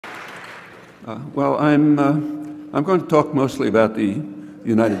I'm going to talk mostly about the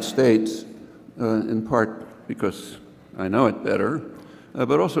United States, in part because I know it better,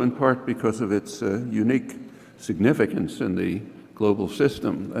 but also in part because of its unique significance in the global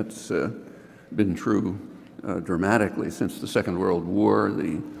system. That's been true dramatically since the Second World War.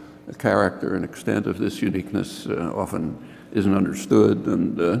 The character and extent of this uniqueness often isn't understood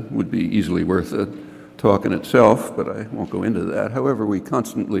and would be easily worth a talk in itself, but I won't go into that. However, we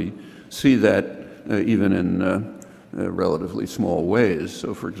constantly see that even in relatively small ways.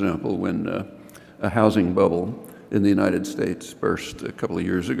 So, for example, when a housing bubble in the United States burst a couple of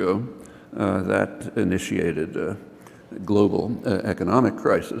years ago, that initiated a global economic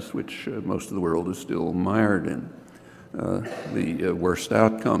crisis, which most of the world is still mired in. The worst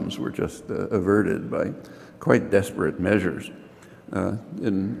outcomes were just averted by quite desperate measures.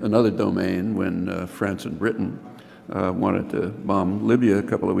 In another domain, when France and Britain wanted to bomb Libya a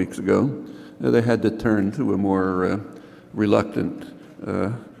couple of weeks ago, they had to turn to a more reluctant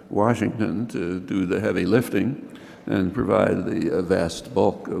Washington to do the heavy lifting and provide the vast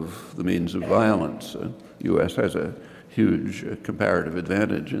bulk of the means of violence. The U.S. has a huge comparative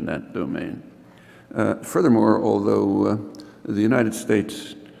advantage in that domain. Furthermore, although the United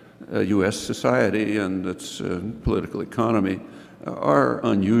States, U.S. society and its political economy are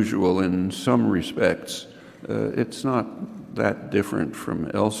unusual in some respects, it's not that different from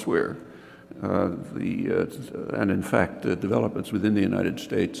elsewhere. And in fact, developments within the United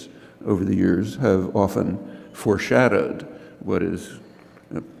States over the years have often foreshadowed what is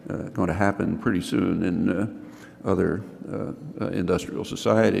going to happen pretty soon in other industrial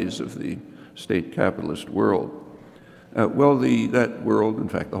societies of the state capitalist world. That world, in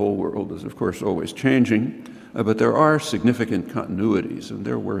fact the whole world, is of course always changing, but there are significant continuities and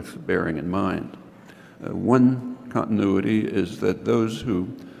they're worth bearing in mind. One continuity is that those who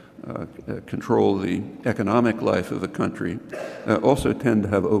control the economic life of a country also tend to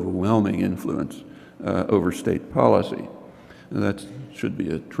have overwhelming influence over state policy. And that should be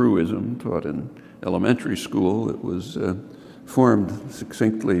a truism taught in elementary school. It was formed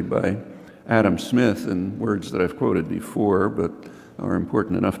succinctly by Adam Smith in words that I've quoted before, but are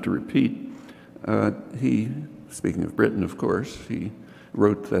important enough to repeat. Speaking of Britain, of course, he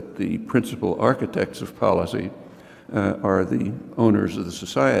wrote that the principal architects of policy are the owners of the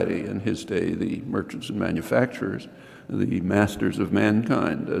society. In his day, the merchants and manufacturers, the masters of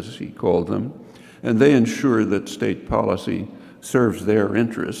mankind, as he called them, and they ensure that state policy serves their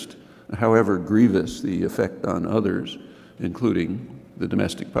interest, however grievous the effect on others, including the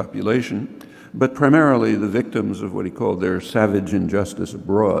domestic population, but primarily the victims of what he called their savage injustice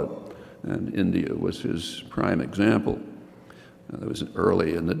abroad. And India was his prime example. That was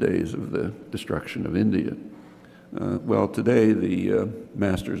early in the days of the destruction of India. Today the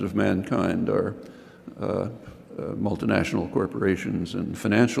masters of mankind are multinational corporations and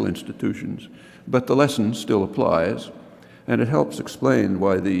financial institutions, but the lesson still applies, and it helps explain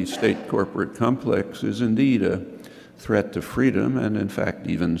why the state corporate complex is indeed a threat to freedom and, in fact,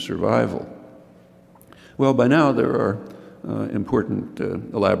 even survival. Well, by now there are important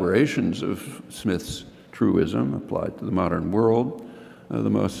elaborations of Smith's truism applied to the modern world. The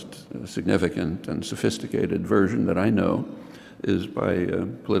most significant and sophisticated version that I know is by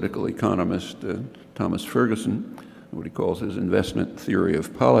political economist Thomas Ferguson, what he calls his investment theory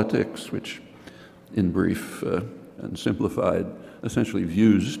of politics, which in brief and simplified essentially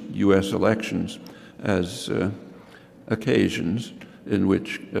views U.S. elections as occasions in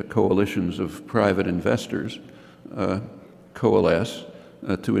which coalitions of private investors coalesce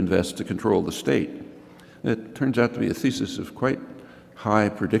to invest to control the state. It turns out to be a thesis of quite high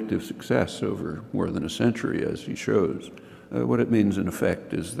predictive success over more than a century, as he shows. What it means, in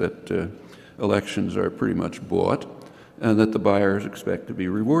effect, is that elections are pretty much bought and that the buyers expect to be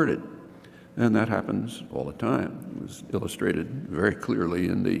rewarded. And that happens all the time. It was illustrated very clearly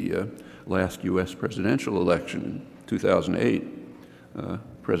in the last U.S. presidential election in 2008.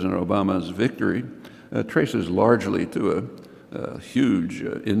 President Obama's victory traces largely to a huge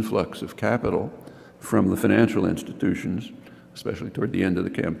influx of capital from the financial institutions, especially toward the end of the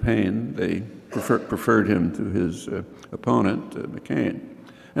campaign. They preferred him to his opponent, McCain,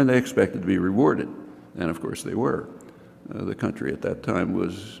 and they expected to be rewarded. And of course they were. The country at that time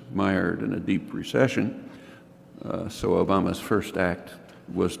was mired in a deep recession, so Obama's first act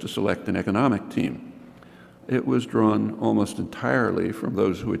was to select an economic team. It was drawn almost entirely from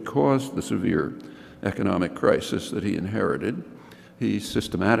those who had caused the severe economic crisis that he inherited. He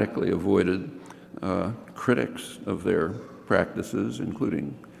systematically avoided critics of their practices,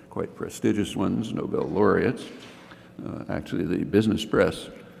 including quite prestigious ones, Nobel laureates. Actually, the business press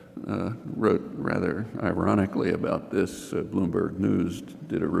wrote rather ironically about this. Bloomberg News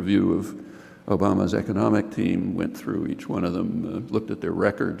did a review of Obama's economic team, went through each one of them, looked at their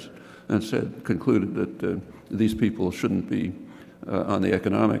records, and concluded that these people shouldn't be on the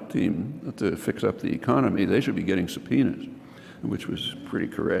economic team to fix up the economy. They should be getting subpoenas, which was pretty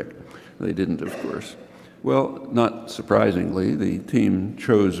correct. They didn't, of course. Well, not surprisingly, the team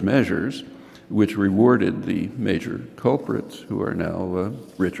chose measures which rewarded the major culprits, who are now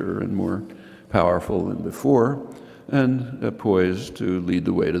richer and more powerful than before, and poised to lead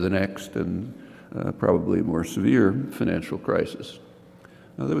the way to the next and probably more severe financial crisis.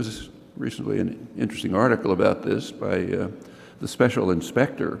 Now, there was recently an interesting article about this by the special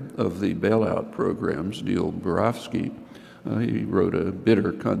inspector of the bailout programs, Neil Borofsky. He wrote a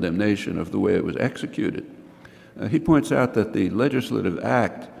bitter condemnation of the way it was executed. He points out that the legislative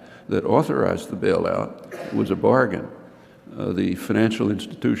act that authorized the bailout was a bargain. The financial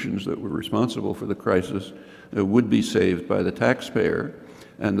institutions that were responsible for the crisis would be saved by the taxpayer,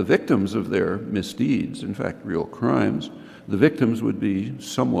 and the victims of their misdeeds, in fact real crimes, the victims would be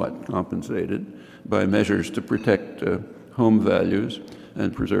somewhat compensated by measures to protect home values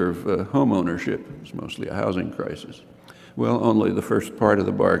and preserve home ownership. It's mostly a housing crisis. Well, only the first part of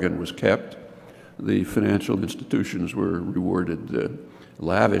the bargain was kept. The financial institutions were rewarded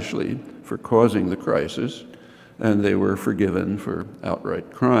lavishly for causing the crisis, and they were forgiven for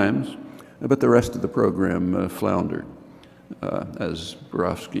outright crimes, but the rest of the program floundered. As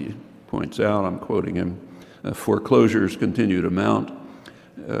Borofsky points out, I'm quoting him, foreclosures continue to mount,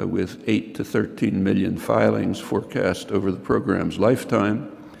 with 8 to 13 million filings forecast over the program's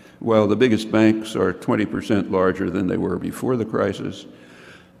lifetime, while the biggest banks are 20% larger than they were before the crisis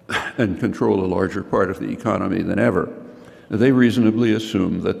and control a larger part of the economy than ever. They reasonably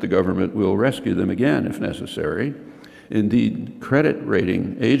assume that the government will rescue them again if necessary. Indeed, credit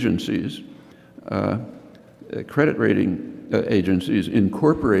rating agencies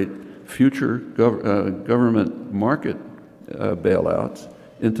incorporate future government market bailouts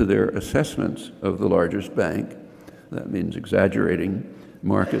into their assessments of the largest bank. That means exaggerating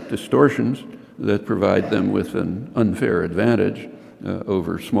market distortions that provide them with an unfair advantage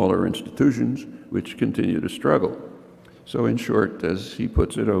over smaller institutions which continue to struggle. So in short, as he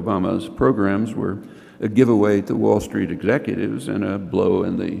puts it, Obama's programs were a giveaway to Wall Street executives and a blow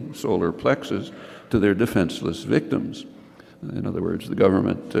in the solar plexus to their defenseless victims. In other words, the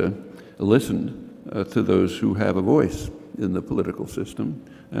government listened to those who have a voice in the political system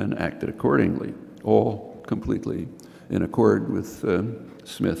and acted accordingly, all completely in accord with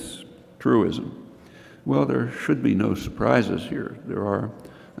Smith's truism. Well, there should be no surprises here. There are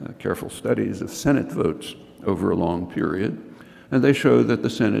careful studies of Senate votes over a long period, and they show that the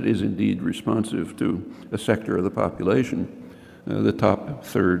Senate is indeed responsive to a sector of the population, the top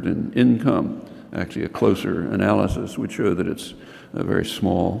third in income. Actually, a closer analysis would show that it's a very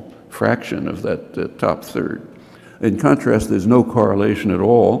small fraction of that top third. In contrast, there's no correlation at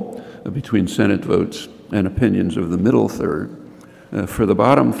all between Senate votes and opinions of the middle third. For the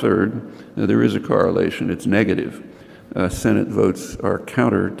bottom third, there is a correlation. It's negative. Senate votes are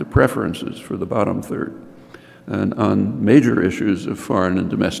counter to preferences for the bottom third. And on major issues of foreign and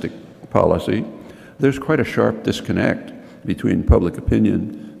domestic policy, there's quite a sharp disconnect between public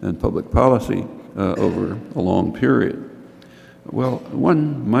opinion and public policy over a long period. Well,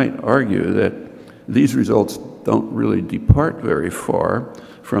 one might argue that these results don't really depart very far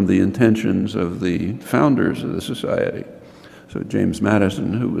from the intentions of the founders of the society. So James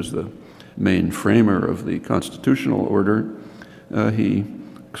Madison, who was the main framer of the constitutional order, he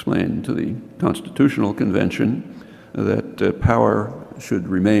explained to the Constitutional Convention that power should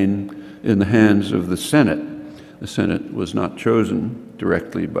remain in the hands of the Senate. The Senate was not chosen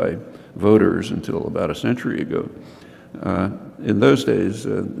directly by voters until about a century ago. In those days,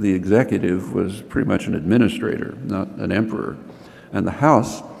 the executive was pretty much an administrator, not an emperor. And the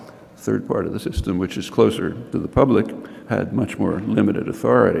House, third part of the system, which is closer to the public, had much more limited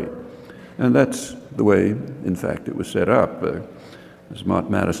authority. And that's the way, in fact, it was set up. As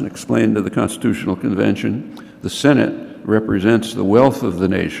Madison explained to the Constitutional Convention, the Senate represents the wealth of the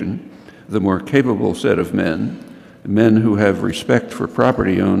nation, the more capable set of men, men who have respect for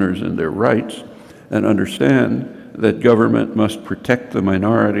property owners and their rights, and understand that government must protect the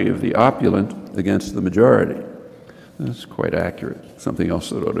minority of the opulent against the majority. That's quite accurate, something else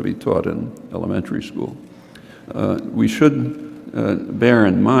that ought to be taught in elementary school. We should bear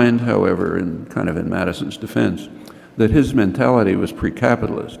in mind, however, in Madison's defense, that his mentality was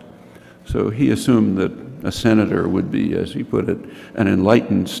pre-capitalist. So he assumed that a senator would be, as he put it, an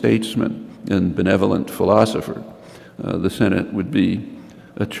enlightened statesman and benevolent philosopher. The Senate would be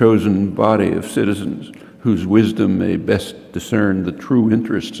a chosen body of citizens whose wisdom may best discern the true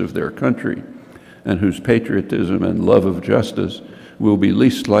interests of their country, and whose patriotism and love of justice will be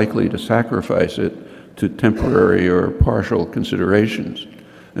least likely to sacrifice it to temporary or partial considerations.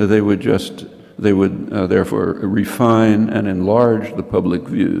 They would therefore refine and enlarge the public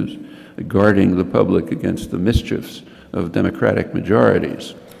views, guarding the public against the mischiefs of democratic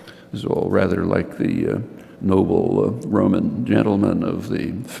majorities. This is all rather like the noble Roman gentleman of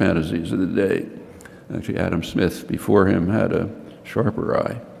the fantasies of the day. Actually, Adam Smith before him had a sharper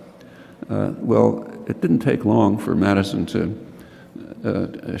eye. Well, it didn't take long for Madison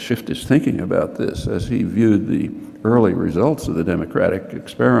to shift his thinking about this. As he viewed the early results of the democratic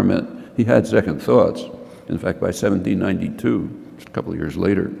experiment, he had second thoughts. In fact, by 1792, just a couple of years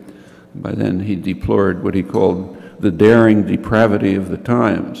later, by then he deplored what he called the daring depravity of the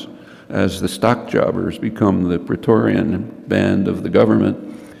times, as the stock jobbers become the Praetorian band of the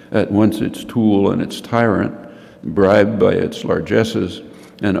government, at once its tool and its tyrant, bribed by its largesses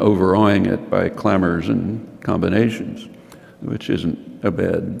and overawing it by clamors and combinations, which isn't a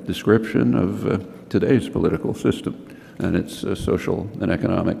bad description of today's political system and its social and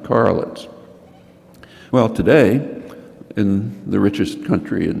economic correlates. Well, today, in the richest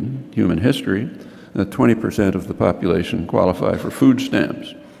country in human history, 20% of the population qualify for food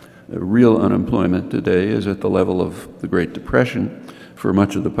stamps. Real unemployment today is at the level of the Great Depression for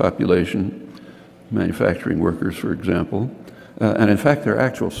much of the population, manufacturing workers, for example. And in fact, their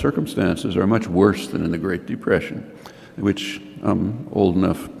actual circumstances are much worse than in the Great Depression, which I'm old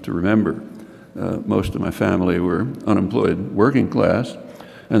enough to remember. Most of my family were unemployed working class,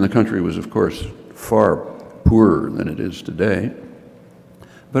 and the country was, of course, far poorer than it is today.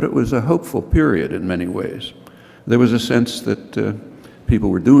 But it was a hopeful period in many ways. There was a sense that people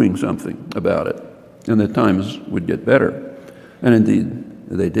were doing something about it, and that times would get better. And indeed,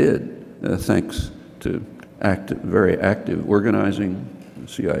 they did, thanks to very active organizing,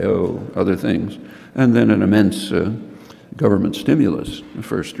 CIO, other things, and then an immense government stimulus,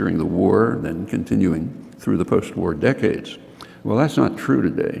 first during the war, then continuing through the post-war decades. Well, that's not true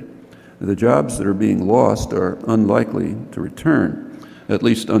today. The jobs that are being lost are unlikely to return, at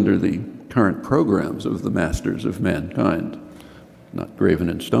least under the current programs of the masters of mankind. Not graven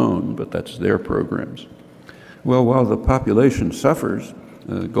in stone, but that's their programs. Well, while the population suffers,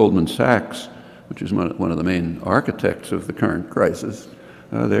 Goldman Sachs, which is one of the main architects of the current crisis,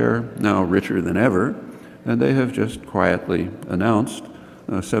 they're now richer than ever, and they have just quietly announced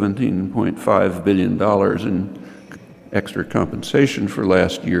 $17.5 billion in extra compensation for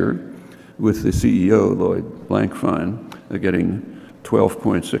last year, with the CEO, Lloyd Blankfein, getting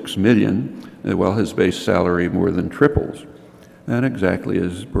 $12.6 million, while his base salary more than triples. And exactly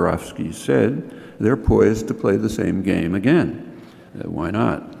as Borofsky said, they're poised to play the same game again. Why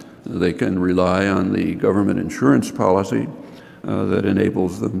not? They can rely on the government insurance policy that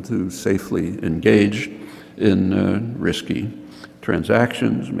enables them to safely engage in risky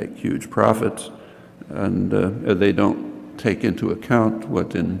transactions, make huge profits, and they don't take into account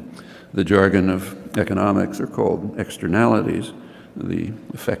what in the jargon of economics are called externalities, the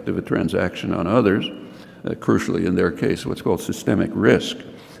effect of a transaction on others, crucially in their case what's called systemic risk.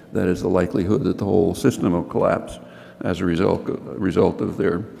 That is the likelihood that the whole system will collapse as a result of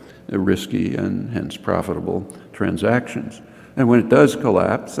their risky and hence profitable transactions. And when it does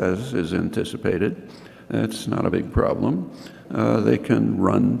collapse, as is anticipated, it's not a big problem. They can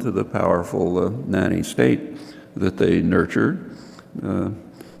run to the powerful nanny state that they nurture,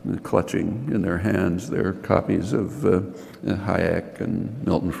 clutching in their hands their copies of Hayek and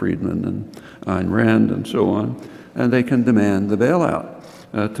Milton Friedman and Ayn Rand and so on, and they can demand the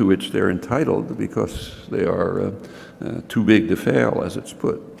bailout to which they're entitled because they are too big to fail, as it's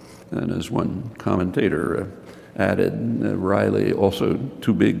put. And as one commentator added, Riley also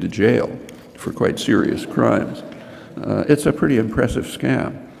too big to jail for quite serious crimes. It's a pretty impressive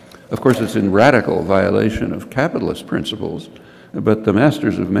scam. Of course, it's in radical violation of capitalist principles, but the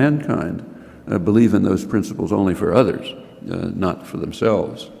masters of mankind believe in those principles only for others, not for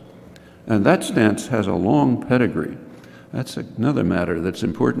themselves. And that stance has a long pedigree. That's another matter that's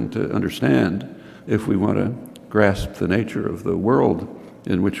important to understand if we want to grasp the nature of the world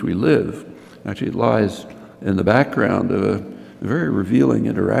in which we live. Actually, it lies in the background of a very revealing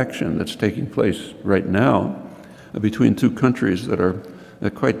interaction that's taking place right now between two countries that are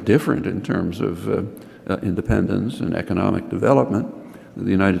quite different in terms of independence and economic development,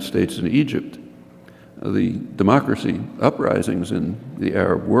 the United States and Egypt. The democracy uprisings in the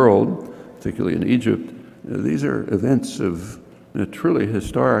Arab world, particularly in Egypt, these are events of truly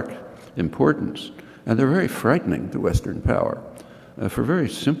historic importance, and they're very frightening to Western power. for very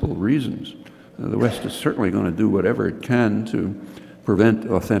simple reasons. The West is certainly going to do whatever it can to prevent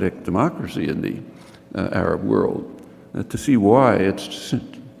authentic democracy in the Arab world. To see why, it's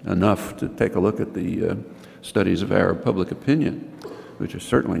enough to take a look at the studies of Arab public opinion, which are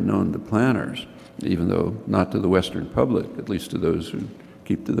certainly known to planners, even though not to the Western public, at least to those who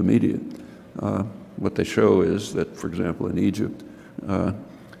keep to the media. What they show is that, for example, in Egypt, about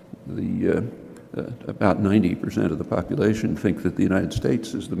 90% of the population think that the United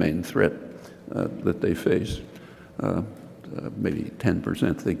States is the main threat that they face. Maybe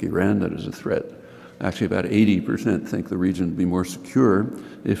 10% think Iran is a threat. Actually, about 80% think the region would be more secure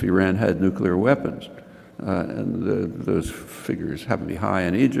if Iran had nuclear weapons. Those figures happen to be high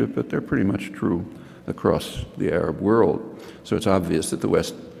in Egypt, but they're pretty much true across the Arab world. So it's obvious that the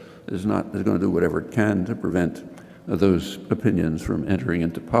West is going to do whatever it can to prevent those opinions from entering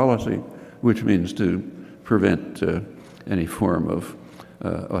into policy, which means to prevent any form of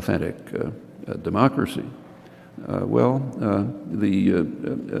authentic democracy. These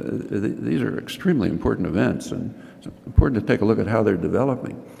are extremely important events, and it's important to take a look at how they're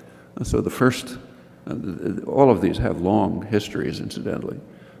developing. So the first, all of these have long histories, incidentally.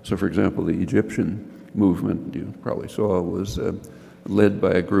 So, for example, the Egyptian movement, you probably saw, was led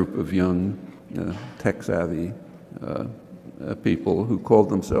by a group of young, tech-savvy people who called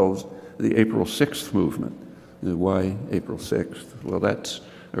themselves the April 6th movement. Why April 6th? Well, that's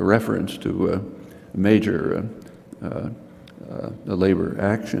a reference to a major labor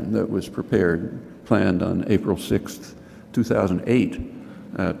action that was planned on April 6th, 2008,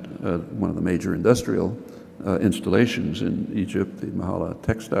 at one of the major industrial installations in Egypt, the Mahala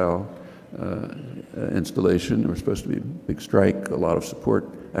textile installation. There was supposed to be a big strike, a lot of support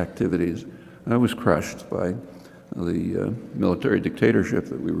activities. I was crushed by the military dictatorship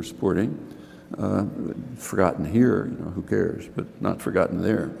that we were supporting. Forgotten here, who cares, but not forgotten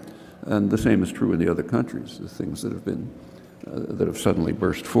there. And the same is true in the other countries. The things that have suddenly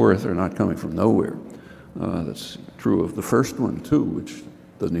burst forth are not coming from nowhere. That's true of the first one too, which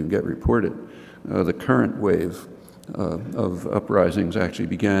doesn't even get reported. The current wave of uprisings actually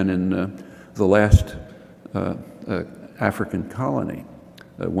began in the last African colony,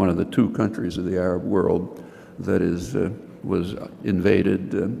 one of the two countries of the Arab world that was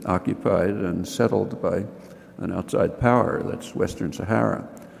invaded, occupied, and settled by an outside power. That's Western Sahara,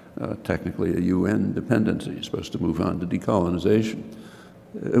 technically a UN dependency, supposed to move on to decolonization.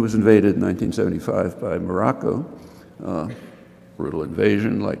 It was invaded in 1975 by Morocco. Brutal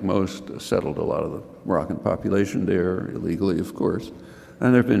invasion, like most, settled a lot of the Moroccan population there, illegally, of course.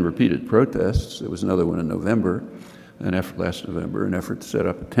 And there have been repeated protests. There was another one in November, last November, an effort to set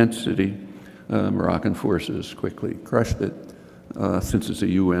up a tent city. Moroccan forces quickly crushed it. Since it's a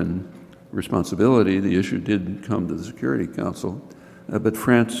UN responsibility, the issue did come to the Security Council, but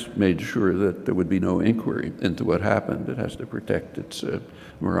France made sure that there would be no inquiry into what happened. It has to protect its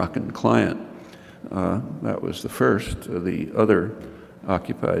Moroccan client. That was the first. The other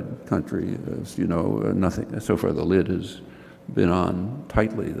occupied country, as you know, nothing. So far the lid has been on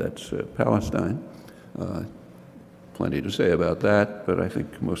tightly. That's Palestine. Plenty to say about that, but I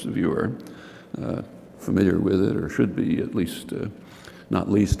think most of you are familiar with it, or should be, at least, not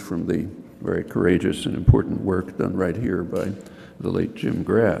least from the very courageous and important work done right here by the late Jim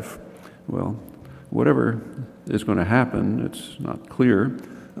Graff. Well, whatever is going to happen, it's not clear.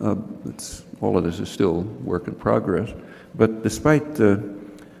 All of this is still work in progress. But despite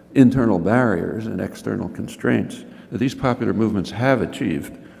internal barriers and external constraints, these popular movements have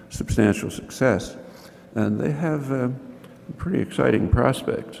achieved substantial success, and they have pretty exciting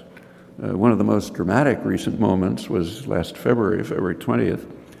prospects. One of the most dramatic recent moments was last February 20th,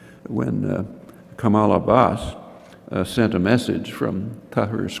 when Kamal Abbas sent a message from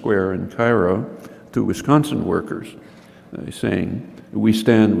Tahrir Square in Cairo to Wisconsin workers, saying, "We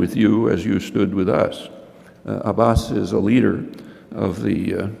stand with you as you stood with us." Abbas is a leader of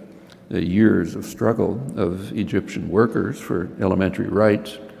the years of struggle of Egyptian workers for elementary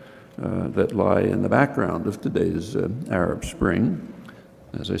rights that lie in the background of today's Arab Spring.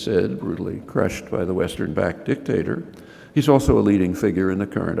 As I said, brutally crushed by the Western-backed dictator. He's also a leading figure in the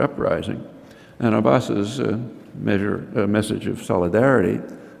current uprising. And Abbas's message of solidarity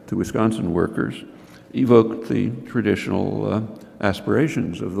to Wisconsin workers evoked the traditional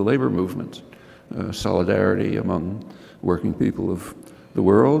aspirations of the labor movements, solidarity among working people of the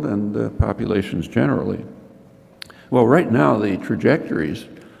world and populations generally. Well, right now the trajectories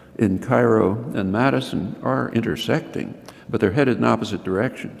in Cairo and Madison are intersecting, but they're headed in opposite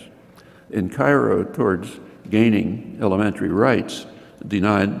directions. In Cairo, towards gaining elementary rights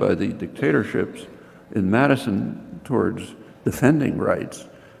denied by the dictatorships. In Madison, towards defending rights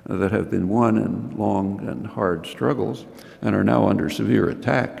that have been won in long and hard struggles and are now under severe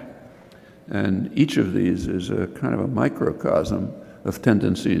attack. And each of these is a kind of a microcosm of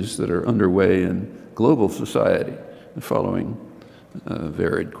tendencies that are underway in global society following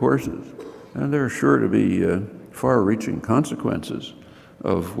varied courses. And there are sure to be far-reaching consequences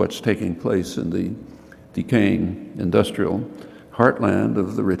of what's taking place in the decaying industrial heartland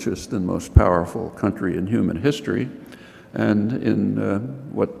of the richest and most powerful country in human history, and in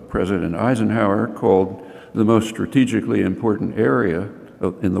what President Eisenhower called the most strategically important area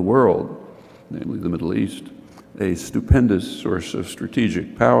in the world, namely the Middle East, a stupendous source of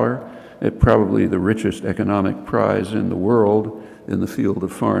strategic power, probably the richest economic prize in the world in the field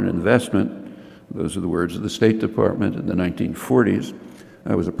of foreign investment. Those are the words of the State Department in the 1940s.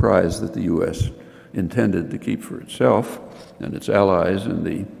 That was a prize that the U.S. intended to keep for itself and its allies in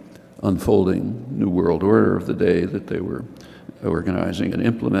the unfolding New World Order of the day that they were organizing and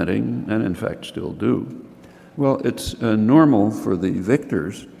implementing, and in fact still do. Well, it's normal for the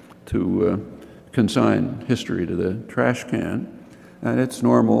victors to consign history to the trash can, and it's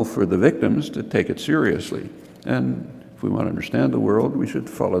normal for the victims to take it seriously. And if we want to understand the world, we should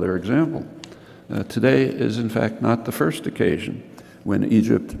follow their example. Today is, in fact, not the first occasion when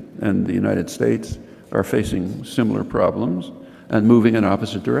Egypt and the United States are facing similar problems and moving in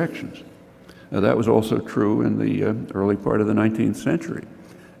opposite directions. That was also true in the early part of the 19th century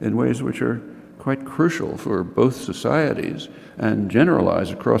in ways which are quite crucial for both societies and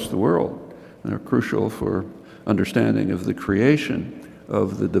generalize across the world. They're crucial for understanding of the creation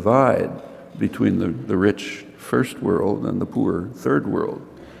of the divide between the rich first world and the poor third world,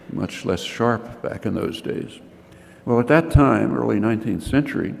 much less sharp back in those days. Well, at that time, early 19th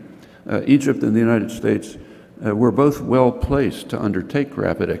century, Egypt and the United States were both well placed to undertake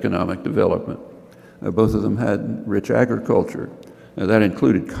rapid economic development. Both of them had rich agriculture. That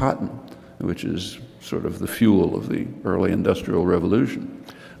included cotton, which is sort of the fuel of the early industrial revolution.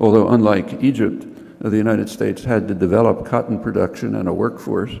 Although unlike Egypt, the United States had to develop cotton production and a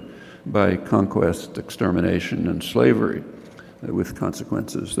workforce by conquest, extermination, and slavery, with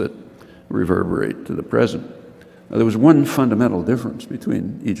consequences that reverberate to the present. There was one fundamental difference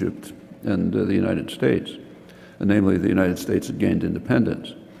between Egypt and the United States, namely the United States had gained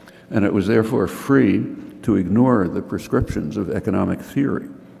independence, and it was therefore free to ignore the prescriptions of economic theory,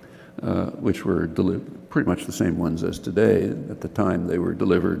 which were pretty much the same ones as today. At the time, they were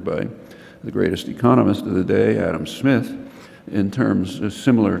delivered by the greatest economist of the day, Adam Smith, in terms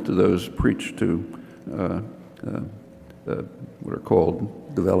similar to those preached to what are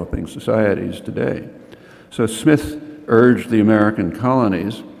called developing societies today. So Smith urged the American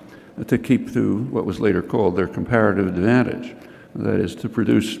colonies to keep to what was later called their comparative advantage, that is, to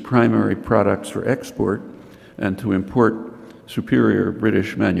produce primary products for export and to import superior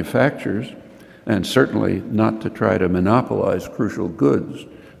British manufactures, and certainly not to try to monopolize crucial goods.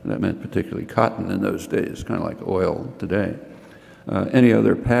 That meant particularly cotton in those days, kind of like oil today. Any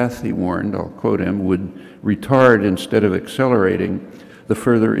other path, he warned, I'll quote him, would retard instead of accelerating the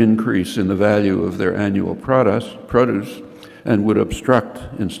further increase in the value of their annual produce, and would obstruct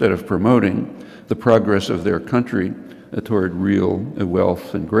instead of promoting the progress of their country toward real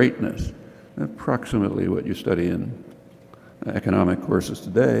wealth and greatness. Approximately what you study in economic courses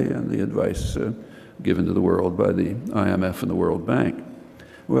today and the advice given to the world by the IMF and the World Bank.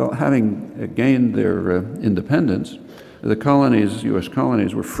 Well, having gained their independence, the colonies, U.S.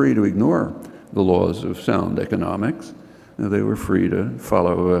 colonies, were free to ignore the laws of sound economics. They were free to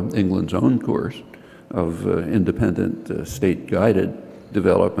follow England's own course of independent, state-guided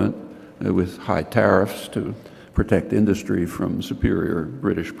development with high tariffs to protect industry from superior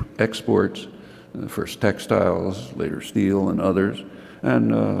British exports, first textiles, later steel and others,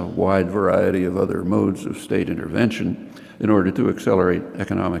 and a wide variety of other modes of state intervention in order to accelerate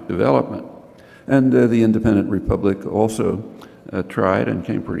economic development. And the independent republic also tried and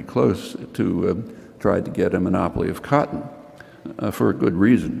came pretty close to tried to get a monopoly of cotton for a good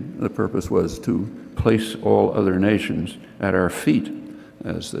reason. The purpose was to place all other nations at our feet,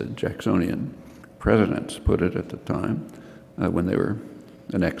 as the Jacksonian presidents put it at the time when they were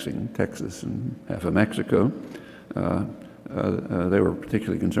annexing Texas and half of Mexico. They were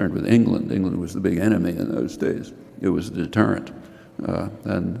particularly concerned with England. England was the big enemy in those days. It was a deterrent.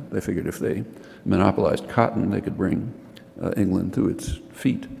 And they figured if they monopolized cotton, they could bring England to its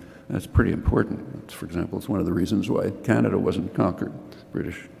feet. That's pretty important. For example, it's one of the reasons why Canada wasn't conquered. The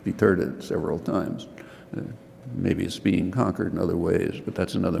British deterred it several times. Maybe it's being conquered in other ways, but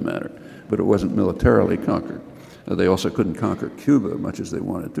that's another matter. But it wasn't militarily conquered. They also couldn't conquer Cuba much as they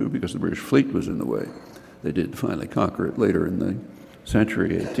wanted to because the British fleet was in the way. They did finally conquer it later in the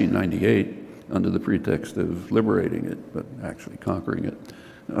century, 1898, under the pretext of liberating it, but actually conquering it.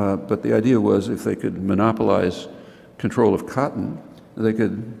 But the idea was if they could monopolize control of cotton, they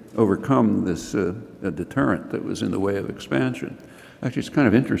could overcome this deterrent that was in the way of expansion. Actually, it's kind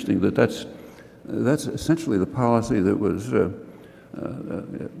of interesting that that's essentially the policy that was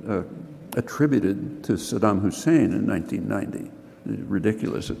attributed to Saddam Hussein in 1990.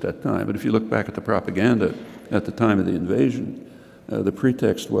 Ridiculous at that time. But if you look back at the propaganda at the time of the invasion, the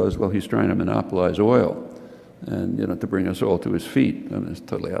pretext was, well, he's trying to monopolize oil and, to bring us all to his feet. I mean, it's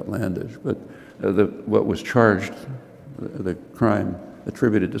totally outlandish. But what was charged, the crime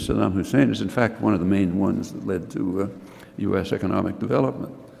attributed to Saddam Hussein, is in fact one of the main ones that led to U.S. economic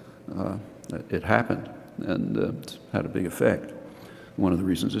development. It happened, and it's had a big effect. One of the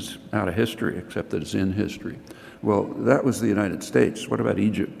reasons it's out of history, except that it's in history. Well, that was the United States. What about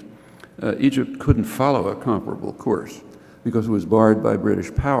Egypt? Egypt couldn't follow a comparable course because it was barred by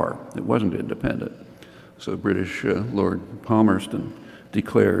British power. It wasn't independent. So British Lord Palmerston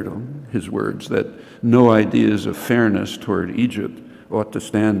declared, on his words, that no ideas of fairness toward Egypt ought to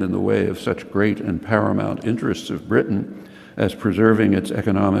stand in the way of such great and paramount interests of Britain as preserving its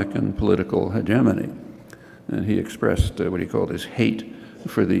economic and political hegemony. And he expressed what he called his hate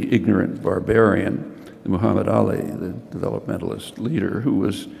for the ignorant barbarian, Muhammad Ali, the developmentalist leader who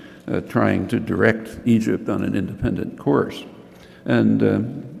was trying to direct Egypt on an independent course. And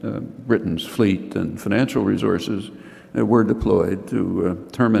Britain's fleet and financial resources were deployed to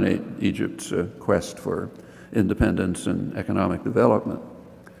terminate Egypt's quest for independence and economic development.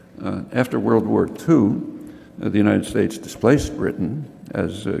 After World War II, the United States displaced Britain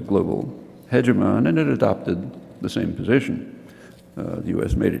as a global hegemon, and it adopted the same position. The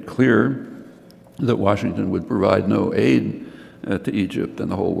U.S. made it clear that Washington would provide no aid to Egypt,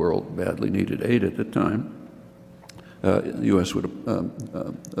 and the whole world badly needed aid at the time. The U.S.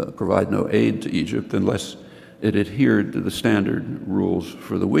 would provide no aid to Egypt unless it adhered to the standard rules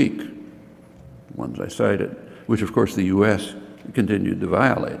for the weak, the ones I cited, which of course the U.S. continued to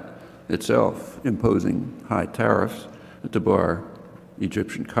violate itself, imposing high tariffs to bar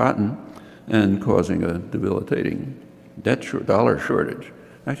Egyptian cotton and causing a debilitating dollar shortage.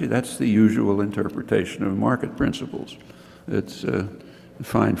 Actually, that's the usual interpretation of market principles. It's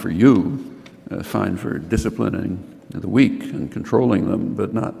fine for you, fine for disciplining the weak and controlling them,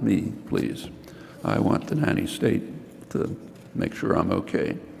 but not me, please. I want the nanny state to make sure I'm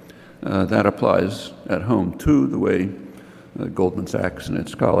okay. That applies at home, too, the way Goldman Sachs and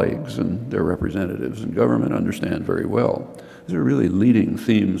its colleagues and their representatives in government understand very well. These are really leading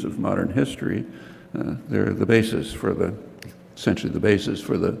themes of modern history. They're the basis for essentially the basis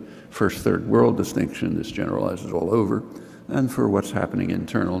for the first third world distinction. This generalizes all over, and for what's happening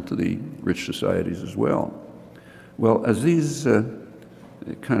internal to the rich societies as well. Well, as these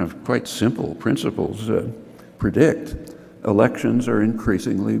kind of quite simple principles predict, elections are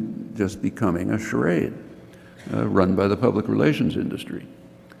increasingly just becoming a charade run by the public relations industry,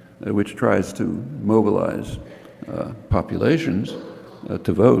 which tries to mobilize populations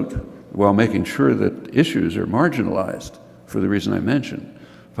to vote while making sure that issues are marginalized for the reason I mentioned.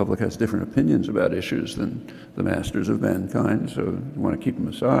 The public has different opinions about issues than the masters of mankind, so you want to keep them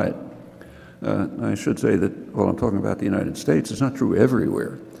aside. I should say that while I'm talking about the United States, it's not true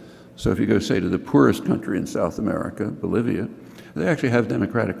everywhere. So if you go, say, to the poorest country in South America, Bolivia, they actually have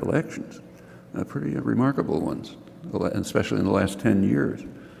democratic elections, pretty remarkable ones, especially in the last 10 years.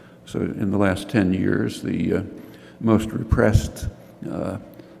 So in the last 10 years, the most repressed,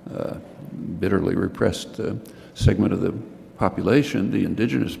 bitterly repressed segment of the population, the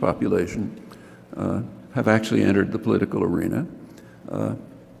indigenous population, have actually entered the political arena,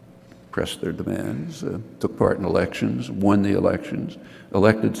 pressed their demands, took part in elections, won the elections,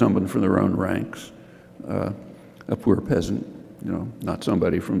 elected someone from their own ranks, a poor peasant, not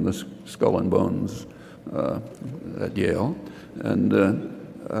somebody from the Skull and Bones at Yale, and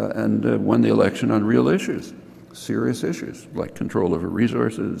won the election on real issues, serious issues like control over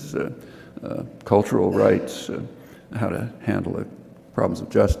resources, cultural rights, how to handle problems of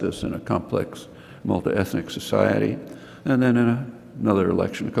justice in a complex multi-ethnic society. And then in another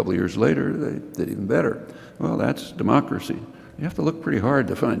election a couple of years later, they did even better. Well, that's democracy. You have to look pretty hard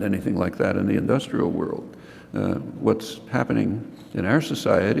to find anything like that in the industrial world. What's happening in our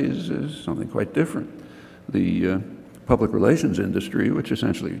societies is something quite different. The public relations industry, which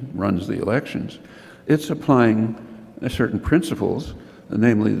essentially runs the elections, it's applying certain principles,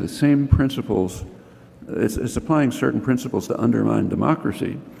 namely the same principles. It's applying certain principles to undermine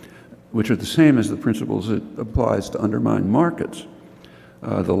democracy, which are the same as the principles it applies to undermine markets.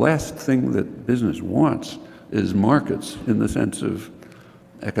 The last thing that business wants is markets in the sense of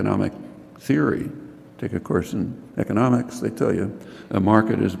economic theory. Take a course in economics, they tell you a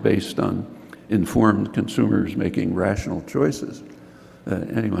market is based on informed consumers making rational choices.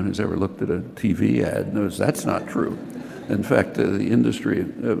 Anyone who's ever looked at a TV ad knows that's not true. In fact, the industry,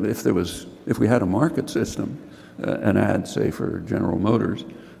 if we had a market system, an ad, say, for General Motors,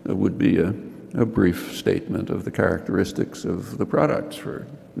 would be a brief statement of the characteristics of the products for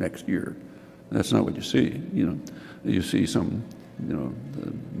next year. That's not what you see. You see some,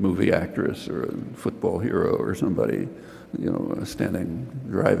 movie actress or a football hero or somebody,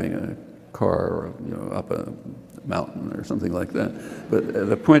 driving a car, or, up a mountain or something like that. But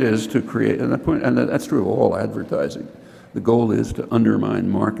the point is to create, and that's true of all advertising. The goal is to undermine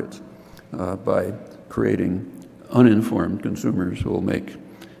markets by creating uninformed consumers who will make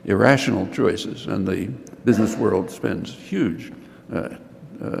irrational choices, and the business world spends huge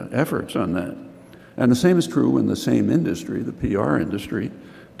efforts on that. And the same is true when the same industry, the PR industry,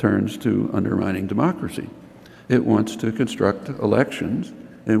 turns to undermining democracy. It wants to construct elections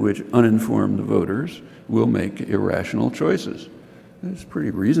in which uninformed voters will make irrational choices. It's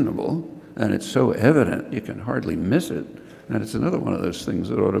pretty reasonable, and it's so evident you can hardly miss it. And it's another one of those things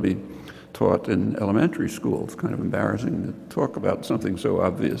that ought to be taught in elementary school. It's kind of embarrassing to talk about something so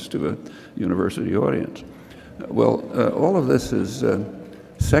obvious to a university audience. Well, all of this is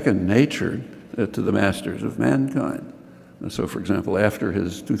second nature to the masters of mankind. So, for example, after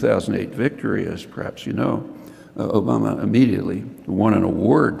his 2008 victory, as perhaps you know, Obama immediately won an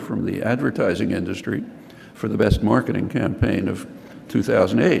award from the advertising industry for the best marketing campaign of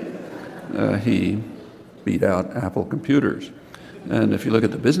 2008. He beat out Apple computers. And if you look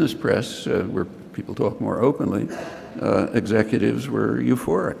at the business press, where people talk more openly, executives were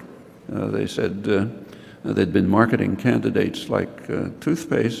euphoric. They said they'd been marketing candidates like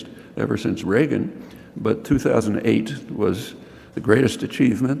toothpaste ever since Reagan, but 2008 was the greatest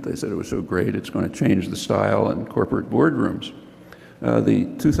achievement. They said it was so great it's going to change the style in corporate boardrooms. The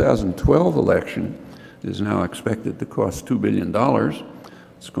 2012 election is now expected to cost $2 billion.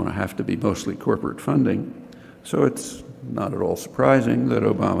 It's going to have to be mostly corporate funding. So it's not at all surprising that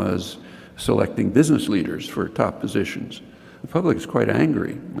Obama is selecting business leaders for top positions. The public is quite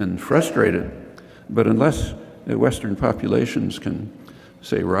angry and frustrated, but unless Western populations can,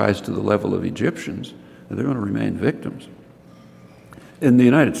 say, rise to the level of Egyptians, they're going to remain victims. In the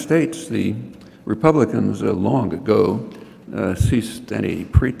United States, the Republicans long ago ceased any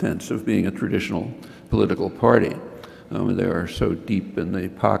pretense of being a traditional political party. They are so deep in the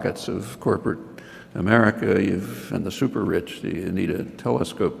pockets of corporate America and the super rich, you need a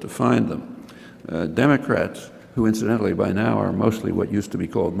telescope to find them. Democrats, who incidentally by now are mostly what used to be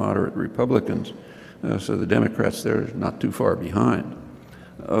called moderate Republicans, so the Democrats there are not too far behind.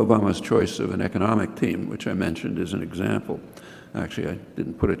 Obama's choice of an economic team, which I mentioned, is an example. Actually, I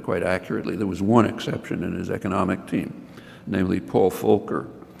didn't put it quite accurately. There was one exception in his economic team, namely Paul Volcker.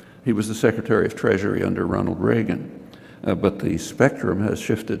 He was the Secretary of Treasury under Ronald Reagan. But the spectrum has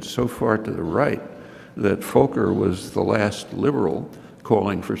shifted so far to the right that Volcker was the last liberal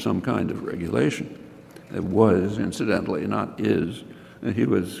calling for some kind of regulation. It was, incidentally, not is. He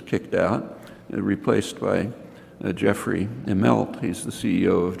was kicked out, replaced by Jeffrey Immelt. He's the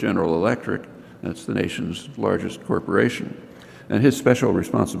CEO of General Electric. That's the nation's largest corporation. And his special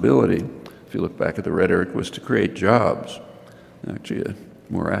responsibility, if you look back at the rhetoric, was to create jobs. Actually, a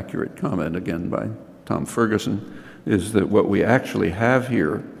more accurate comment, again, by Tom Ferguson, is that what we actually have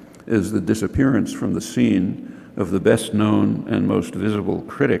here is the disappearance from the scene of the best known and most visible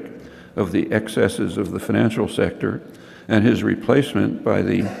critic of the excesses of the financial sector, and his replacement by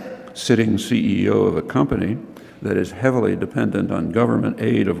the sitting CEO of a company that is heavily dependent on government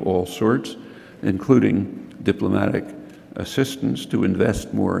aid of all sorts, including diplomatic assistance to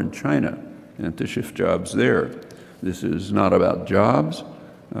invest more in China and to shift jobs there. This is not about jobs,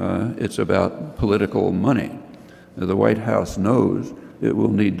 it's about political money. The White House knows it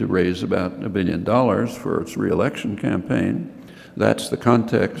will need to raise about $1 billion for its re-election campaign. That's the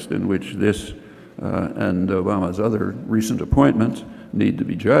context in which this and Obama's other recent appointments need to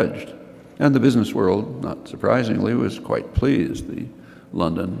be judged. And the business world, not surprisingly, was quite pleased. The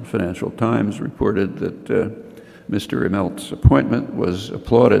London Financial Times reported that Mr. Immelt's appointment was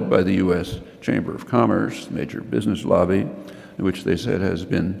applauded by the U.S. Chamber of Commerce, major business lobby, which they said has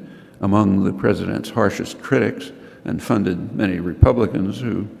been among the president's harshest critics and funded many Republicans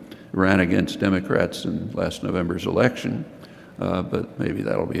who ran against Democrats in last November's election. But maybe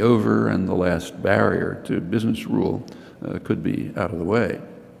that'll be over, and the last barrier to business rule could be out of the way.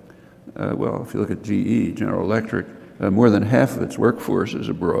 Well, if you look at GE, General Electric, More than half of its workforce is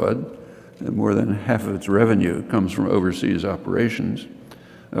abroad, and more than half of its revenue comes from overseas operations.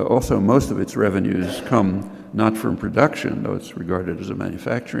 Also, most of its revenues come not from production, though it's regarded as a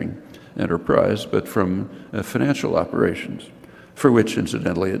manufacturing enterprise, but from financial operations, for which,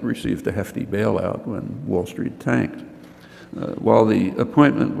 incidentally, it received a hefty bailout when Wall Street tanked. While the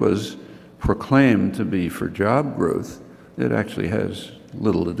appointment was proclaimed to be for job growth, it actually has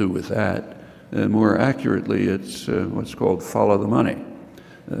little to do with that. More accurately, it's what's called follow the money.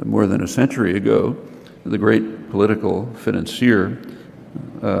 More than a century ago, the great political financier,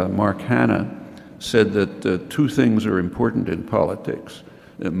 Mark Hanna, said that two things are important in politics,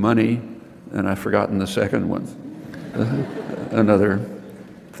 money, and I've forgotten the second one, another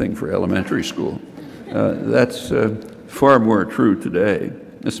thing for elementary school. That's far more true today,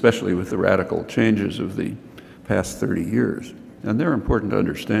 especially with the radical changes of the past 30 years, and they're important to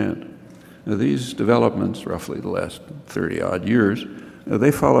understand. Now, these developments, roughly the last 30-odd years,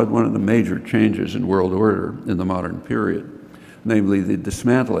 they followed one of the major changes in world order in the modern period, namely the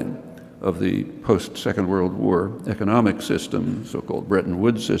dismantling of the post-Second World War economic system, so-called Bretton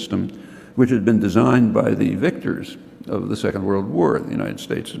Woods system, which had been designed by the victors of the Second World War, the United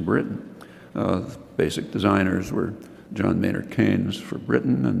States and Britain. Basic designers were John Maynard Keynes for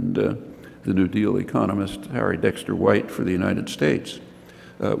Britain and the New Deal economist Harry Dexter White for the United States.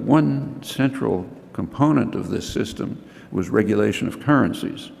 One central component of this system was regulation of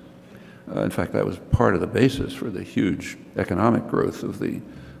currencies. In fact, that was part of the basis for the huge economic growth of the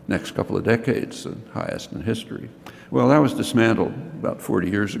next couple of decades, the highest in history. Well, that was dismantled about 40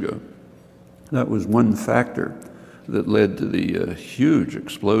 years ago. That was one factor that led to the huge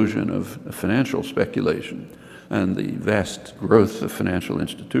explosion of financial speculation and the vast growth of financial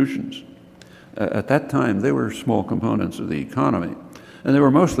institutions. At that time, they were small components of the economy, and they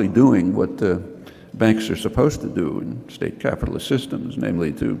were mostly doing what banks are supposed to do in state capitalist systems,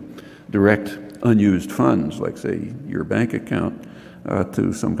 namely to direct unused funds, like, say, your bank account,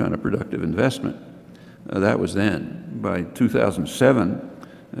 to some kind of productive investment. That was then. By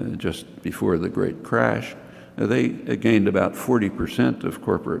 2007, just before the great crash, they gained about 40% of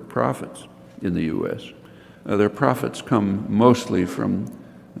corporate profits in the U.S. Their profits come mostly from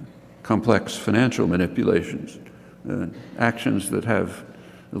complex financial manipulations, actions that have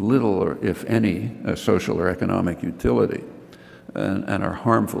little or, if any, social or economic utility, and are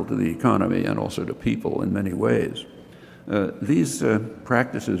harmful to the economy and also to people in many ways. These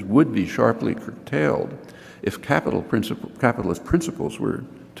practices would be sharply curtailed if capitalist principles were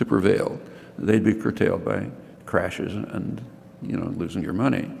to prevail. They'd be curtailed by crashes and, losing your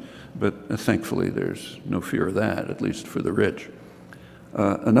money. But thankfully, there's no fear of that, at least for the rich.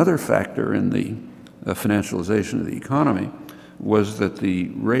 Another factor in the financialization of the economy was that the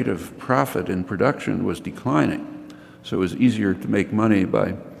rate of profit in production was declining. So it was easier to make money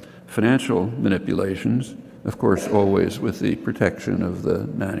by financial manipulations, of course, always with the protection of the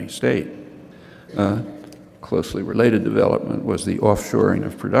nanny state. Closely related development was the offshoring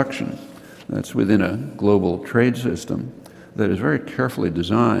of production. That's within a global trade system that is very carefully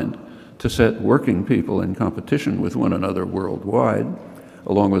designed to set working people in competition with one another worldwide,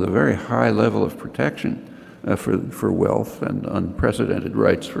 along with a very high level of protection for wealth and unprecedented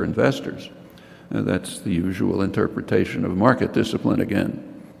rights for investors. That's the usual interpretation of market discipline again.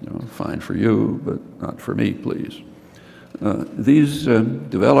 Fine for you, but not for me, please. These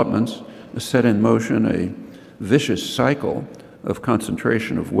developments set in motion a vicious cycle of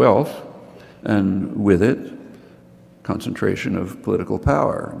concentration of wealth, and with it, concentration of political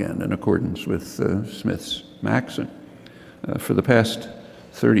power, again, in accordance with Smith's maxim. For the past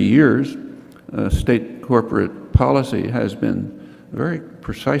 30 years, state corporate policy has been very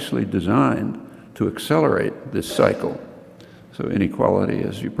precisely designed to accelerate this cycle. So inequality,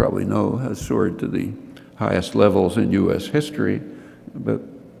 as you probably know, has soared to the highest levels in U.S. history, but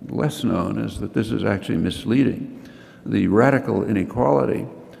less known is that this is actually misleading. The radical inequality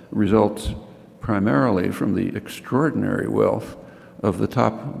results primarily from the extraordinary wealth of the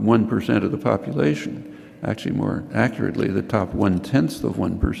top 1% of the population, actually more accurately, the top 1/10 of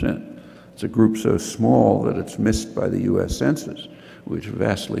 1%. It's a group so small that it's missed by the U.S. Census, which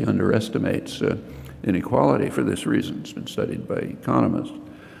vastly underestimates inequality for this reason. It's been studied by economists.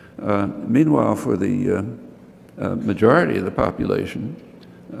 Meanwhile, for the majority of the population,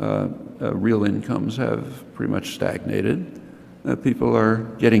 real incomes have pretty much stagnated. People are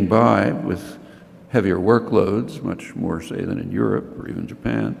getting by with heavier workloads, much more, say, than in Europe or even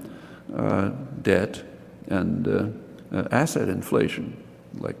Japan, debt, and asset inflation,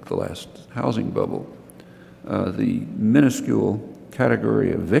 like the last housing bubble. The minuscule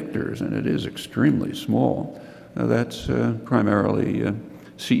category of victors, and it is extremely small, That's primarily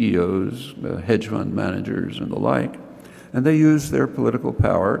CEOs, hedge fund managers, and the like. And they use their political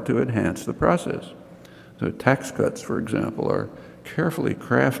power to enhance the process. So tax cuts, for example, are carefully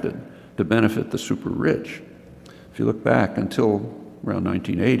crafted to benefit the super rich. If you look back until around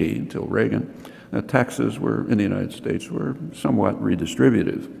 1980, until Reagan, taxes were, in the United States, were somewhat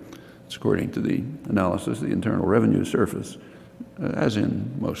redistributive. It's according to the analysis of the Internal Revenue Service, as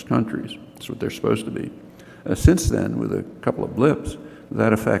in most countries. That's what they're supposed to be. Since then, with a couple of blips,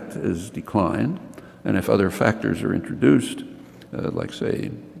 that effect has declined, and if other factors are introduced, like,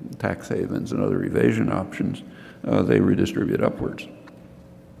 say, tax havens and other evasion options, they redistribute upwards.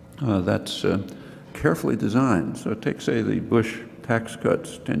 That's carefully designed. So take, say, the Bush tax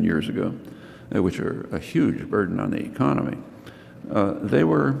cuts 10 years ago, which are a huge burden on the economy. They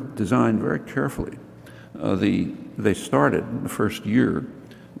were designed very carefully. They started the first year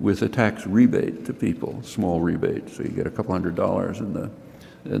with a tax rebate to people, small rebate. So you get a couple $100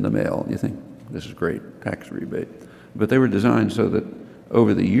 in the mail. You think, this is great, tax rebate. But they were designed so that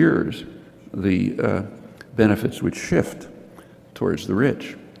over the years, the benefits would shift towards the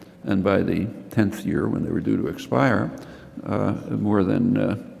rich. And by the 10th year, when they were due to expire, more than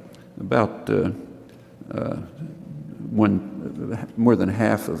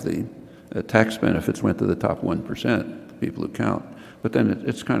half of the tax benefits went to the top 1%, the people who count. But then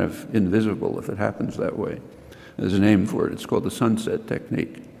it's kind of invisible if it happens that way. There's a name for it. It's called the sunset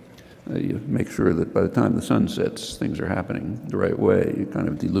technique. You make sure that by the time the sun sets, things are happening the right way. You kind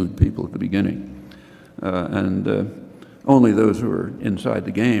of delude people at the beginning. Only those who are inside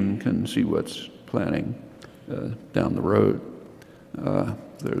the game can see what's planning down the road.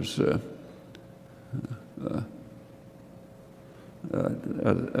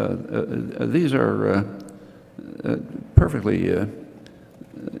 These are perfectly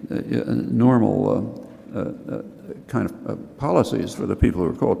normal kind of policies for the people who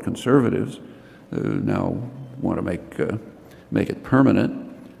are called conservatives, who now want to make it permanent.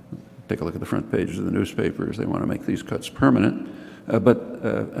 Take a look at the front pages of the newspapers. They want to make these cuts permanent,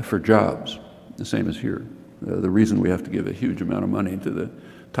 but for jobs, the same as here. The reason we have to give a huge amount of money to the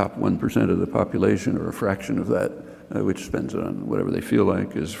top 1% of the population, or a fraction of that, which spends it on whatever they feel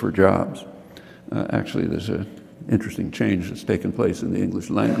like, is for jobs. Actually, there's an interesting change that's taken place in the English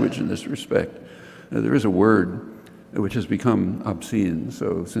language in this respect. There is a word which has become obscene,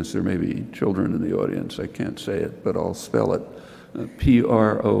 so since there may be children in the audience, I can't say it, but I'll spell it.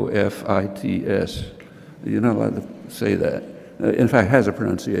 Profits. You're not allowed to say that. In fact, it has a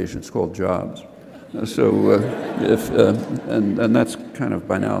pronunciation. It's called jobs. And that's kind of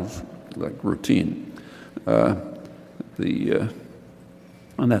by now like routine. And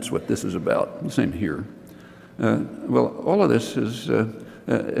that's what this is about. The same here. Well, all of this is,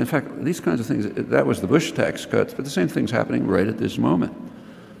 in fact, these kinds of things. That was the Bush tax cuts, but the same thing's happening right at this moment,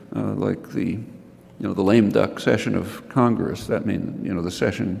 like the lame duck session of Congress. That means, the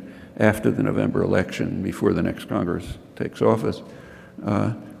session after the November election, before the next Congress takes office.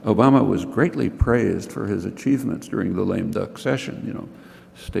 Obama was greatly praised for his achievements during the lame duck session,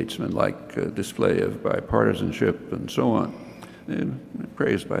 statesman-like display of bipartisanship and so on.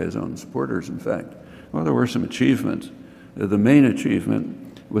 Praised by his own supporters, in fact. Well, there were some achievements. The main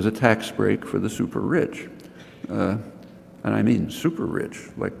achievement was a tax break for the super rich. And I mean super rich,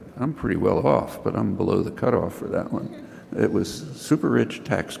 like I'm pretty well off, but I'm below the cutoff for that one. It was super rich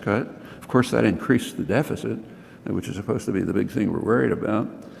tax cut. Of course, that increased the deficit, which is supposed to be the big thing we're worried about.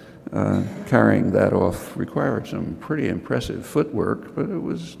 Carrying that off required some pretty impressive footwork, but it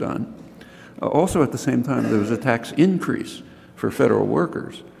was done. Also, at the same time, there was a tax increase for federal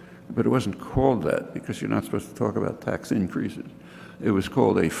workers, but it wasn't called that because you're not supposed to talk about tax increases. It was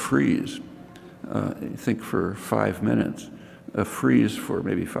called a freeze. Think for 5 minutes, a freeze for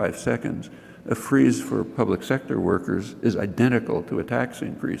maybe 5 seconds. A freeze for public sector workers is identical to a tax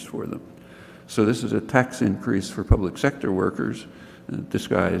increase for them. So this is a tax increase for public sector workers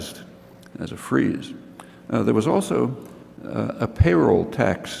disguised as a freeze. There was also a payroll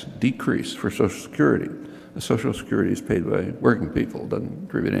tax decrease for Social Security. Social Security is paid by working people. It doesn't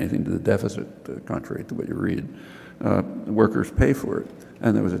contribute anything to the deficit, contrary to what you read. Workers pay for it.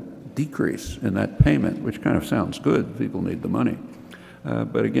 And there was a decrease in that payment, which kind of sounds good. People need the money.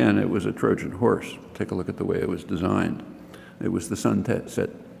 But again, it was a Trojan horse. Take a look at the way it was designed. It was the sunset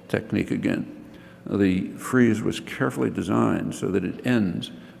technique again. The freeze was carefully designed so that it ends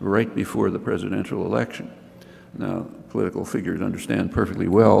right before the presidential election. Now, political figures understand perfectly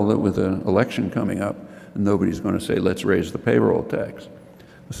well that with an election coming up, nobody's going to say, let's raise the payroll tax.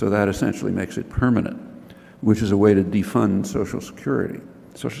 So that essentially makes it permanent, which is a way to defund Social Security.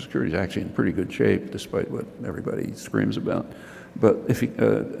 Social Security is actually in pretty good shape, despite what everybody screams about. But if you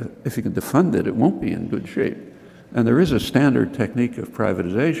can defund it, it won't be in good shape. And there is a standard technique of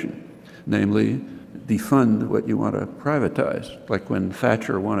privatization, namely defund what you want to privatize. Like when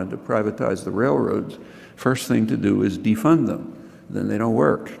Thatcher wanted to privatize the railroads, first thing to do is defund them. Then they don't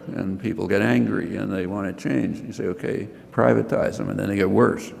work, and people get angry, and they want to change. You say, okay, privatize them, and then they get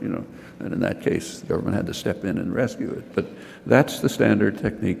worse, you know. And in that case, the government had to step in and rescue it. But that's the standard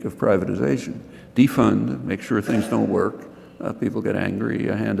technique of privatization. Defund, make sure things don't work, people get angry,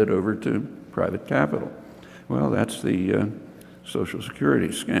 hand it over to private capital. Well, that's the Social Security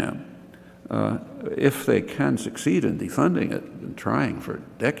scam. If they can succeed in defunding it, and trying for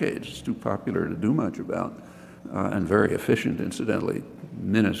decades, it's too popular to do much about, and very efficient, incidentally,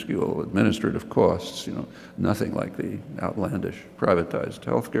 minuscule administrative costs, you know, nothing like the outlandish privatized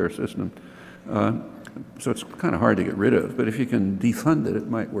healthcare system. So it's kind of hard to get rid of, but if you can defund it, it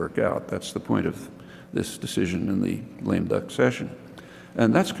might work out. That's the point of this decision in the lame duck session.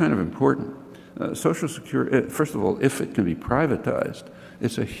 And that's kind of important. Social Security, first of all, if it can be privatized,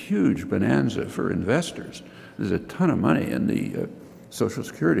 it's a huge bonanza for investors. There's a ton of money in the Social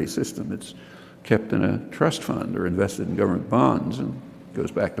Security system. It's kept in a trust fund or invested in government bonds and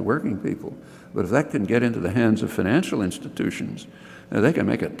goes back to working people. But if that can get into the hands of financial institutions, they can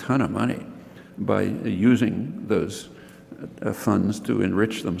make a ton of money by using those funds to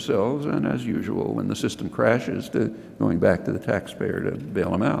enrich themselves, and as usual, when the system crashes, to going back to the taxpayer to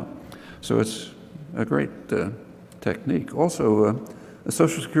bail them out. So it's a great technique. Also,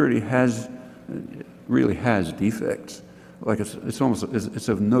 Social Security really has defects. Like it's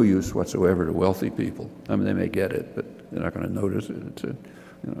of no use whatsoever to wealthy people. I mean, they may get it, but they're not going to notice it. It's a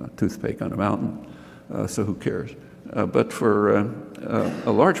toothpick on a mountain, so who cares? But for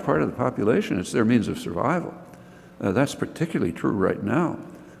a large part of the population, it's their means of survival. That's particularly true right now.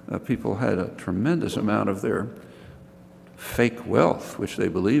 People had a tremendous amount of their fake wealth, which they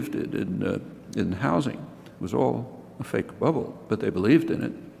believed in housing. It was all a fake bubble, but they believed in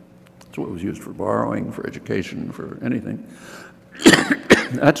it. It's what was used for borrowing, for education, for anything.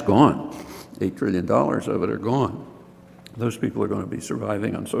 That's gone. $8 trillion of it are gone. Those people are going to be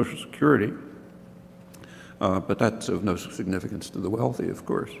surviving on Social Security, but that's of no significance to the wealthy, of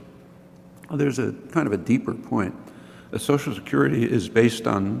course. There's a kind of a deeper point. Social Security is based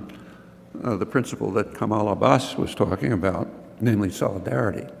on the principle that Kamal Abbas was talking about, namely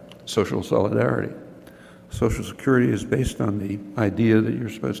solidarity, social solidarity. Social Security is based on the idea that you're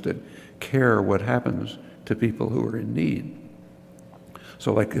supposed to care what happens to people who are in need.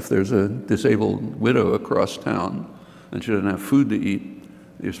 So like if there's a disabled widow across town and she doesn't have food to eat,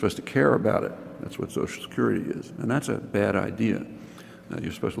 you're supposed to care about it. That's what Social Security is. And that's a bad idea.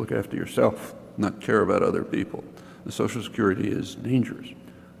 You're supposed to look after yourself, not care about other people. The Social Security is dangerous.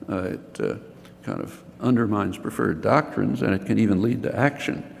 It kind of undermines preferred doctrines, and it can even lead to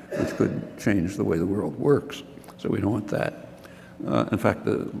action, which could change the way the world works. So we don't want that. In fact,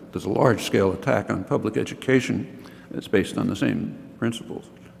 there's a large-scale attack on public education. It's based on the same principles.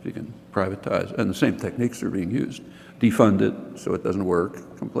 If you can privatize, and the same techniques are being used. Defund it so it doesn't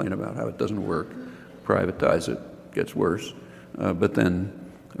work, complain about how it doesn't work, privatize it, gets worse. But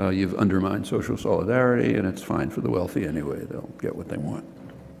then you've undermined social solidarity, and it's fine for the wealthy anyway. They'll get what they want.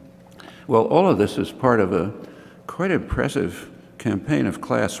 Well, all of this is part of a quite impressive campaign of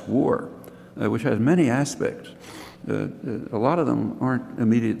class war, which has many aspects. A lot of them aren't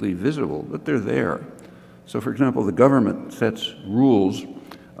immediately visible, but they're there. So, for example, the government sets rules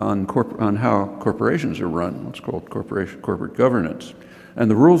on how corporations are run, what's called corporate governance. And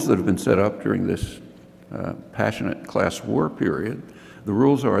the rules that have been set up during this passionate class war period, the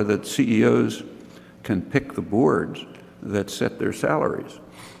rules are that CEOs can pick the boards that set their salaries,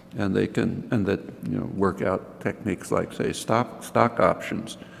 and that work out techniques like, say, stock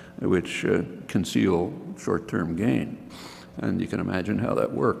options, which conceal short-term gain. And you can imagine how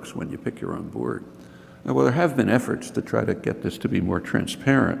that works when you pick your own board. Well, there have been efforts to try to get this to be more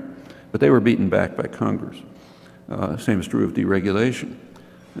transparent, but they were beaten back by Congress. Same is true of deregulation.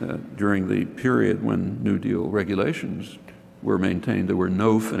 During the period when New Deal regulations were maintained, there were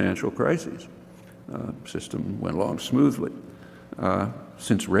no financial crises. System went along smoothly.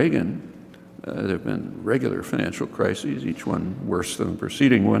 Since Reagan, there have been regular financial crises, each one worse than the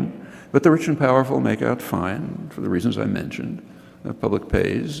preceding one, but the rich and powerful make out fine for the reasons I mentioned. The public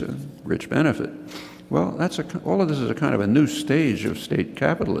pays, rich benefit. Well, all of this is a kind of a new stage of state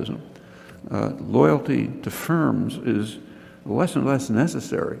capitalism. Loyalty to firms is less and less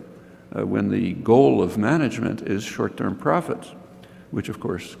necessary when the goal of management is short-term profits, which of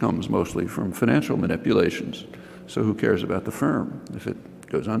course comes mostly from financial manipulations. So who cares about the firm? If it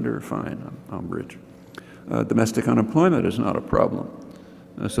goes under, fine, I'm rich. Domestic unemployment is not a problem.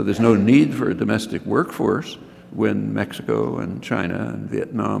 So there's no need for a domestic workforce when Mexico and China and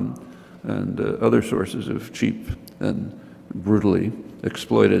Vietnam and other sources of cheap and brutally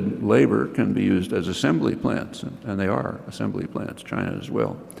exploited labor can be used as assembly plants, and they are assembly plants, China as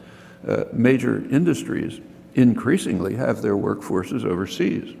well. Major industries increasingly have their workforces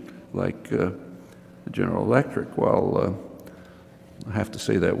overseas, like General Electric, while, I have to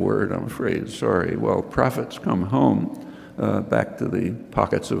say that word, I'm afraid, sorry, while profits come home back to the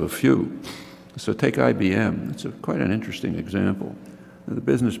pockets of a few. So take IBM, it's quite an interesting example. The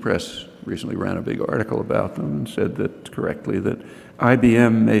business press recently ran a big article about them and said that correctly that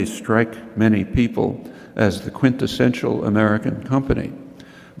IBM may strike many people as the quintessential American company,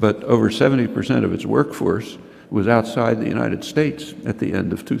 but over 70% of its workforce was outside the United States at the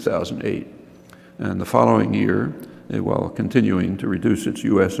end of 2008. And the following year, while continuing to reduce its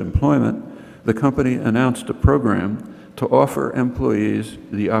U.S. employment, the company announced a program to offer employees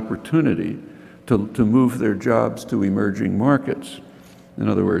the opportunity to move their jobs to emerging markets. In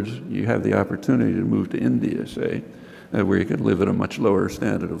other words, you have the opportunity to move to India, say, where you can live at a much lower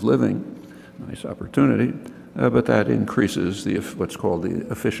standard of living. Nice opportunity, but that increases what's called the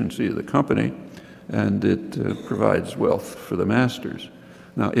efficiency of the company, and it provides wealth for the masters.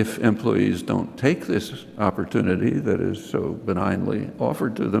 Now, if employees don't take this opportunity that is so benignly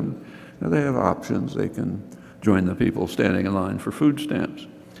offered to them, they have options. They can join the people standing in line for food stamps.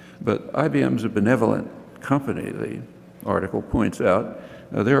 But IBM's a benevolent company, the article points out.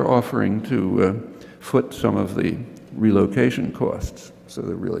 They're offering to foot some of the relocation costs, so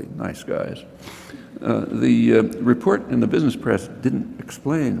they're really nice guys. The report in the business press didn't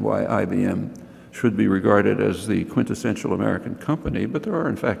explain why IBM should be regarded as the quintessential American company, but there are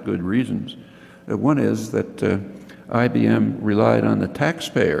in fact good reasons. One is that IBM relied on the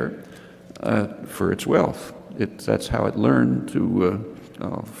taxpayer for its wealth. That's how it learned to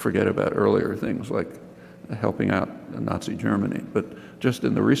forget about earlier things like helping out Nazi Germany. But just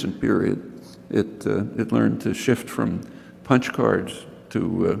in the recent period, it learned to shift from punch cards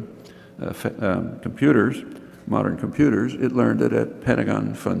to computers, modern computers. It learned it at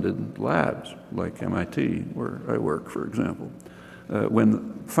Pentagon-funded labs like MIT, where I work, for example.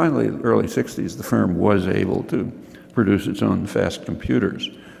 When finally, in the early 60s, the firm was able to produce its own fast computers,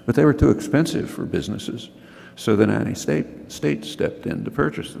 but they were too expensive for businesses, so the nanny-state stepped in to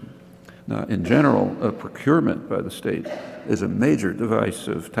purchase them. Now, in general, a procurement by the state is a major device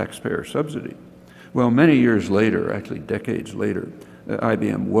of taxpayer subsidy. Well, many years later, actually decades later,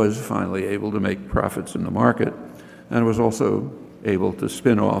 IBM was finally able to make profits in the market and was also able to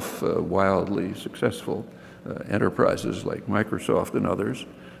spin off wildly successful enterprises like Microsoft and others,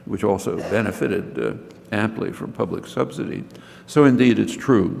 which also benefited amply from public subsidy. So indeed, it's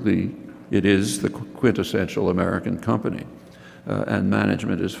true, it is the quintessential American company, and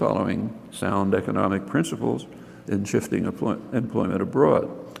management is following sound economic principles in shifting employment abroad.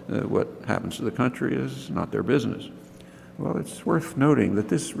 What happens to the country is not their business. Well, it's worth noting that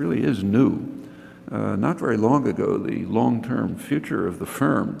this really is new. Not very long ago, the long-term future of the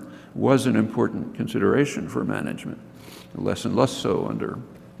firm was an important consideration for management, less and less so under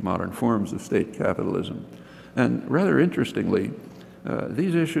modern forms of state capitalism. And rather interestingly,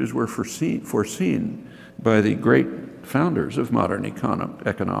 these issues were foreseen by the great founders of modern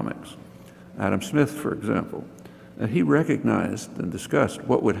economics. Adam Smith, for example, he recognized and discussed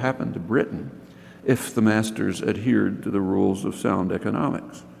what would happen to Britain if the masters adhered to the rules of sound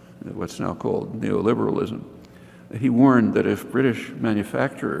economics, what's now called neoliberalism. He warned that if British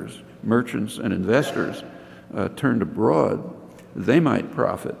manufacturers, merchants, and investors turned abroad, they might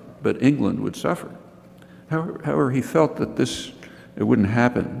profit, but England would suffer. However, he felt that it wouldn't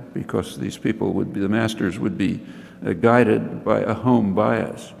happen because these people the masters would be guided by a home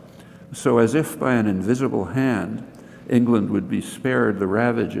bias. So as if by an invisible hand, England would be spared the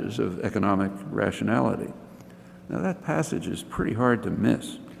ravages of economic rationality. Now that passage is pretty hard to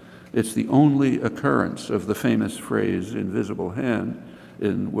miss. It's the only occurrence of the famous phrase, invisible hand,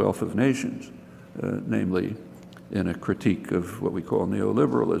 in Wealth of Nations, namely in a critique of what we call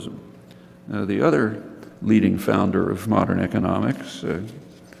neoliberalism. The other leading founder of modern economics,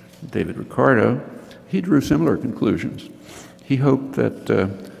 David Ricardo, he drew similar conclusions. He hoped that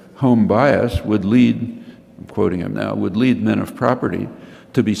home bias would lead, I'm quoting him now, would lead men of property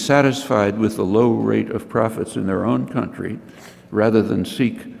to be satisfied with the low rate of profits in their own country rather than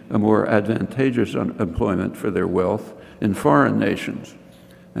seek a more advantageous employment for their wealth in foreign nations.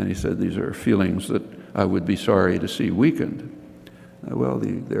 And he said these are feelings that I would be sorry to see weakened. Well,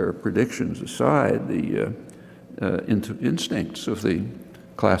 their predictions aside, the instincts of the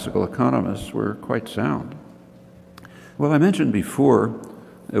classical economists were quite sound. Well, I mentioned before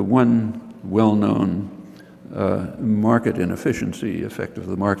one well-known market inefficiency, effect of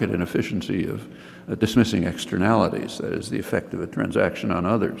the market inefficiency of dismissing externalities, that is, the effect of a transaction on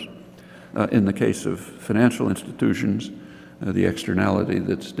others. In the case of financial institutions, the externality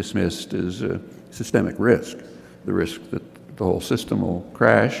that's dismissed is systemic risk, the risk that the whole system will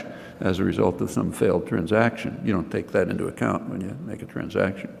crash as a result of some failed transaction. You don't take that into account when you make a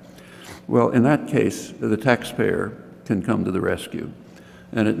transaction. Well, in that case, the taxpayer can come to the rescue,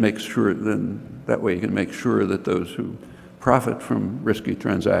 and it makes sure then that way you can make sure that those who profit from risky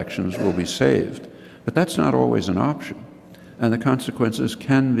transactions will be saved. But that's not always an option, and the consequences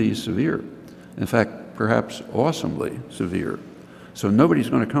can be severe. In fact, perhaps awesomely severe. So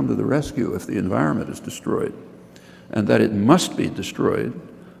nobody's going to come to the rescue if the environment is destroyed. And that it must be destroyed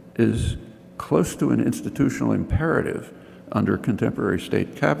is close to an institutional imperative under contemporary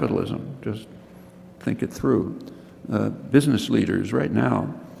state capitalism. Just think it through. Business leaders right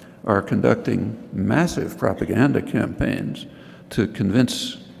now are conducting massive propaganda campaigns to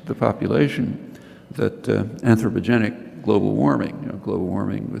convince the population that anthropogenic global warming, global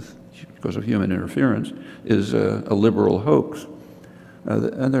warming because of human interference, is a liberal hoax.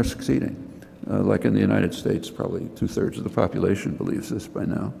 And they're succeeding. Like in the United States, probably 2/3 of the population believes this by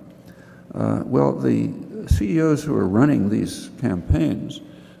now. Well, the CEOs who are running these campaigns,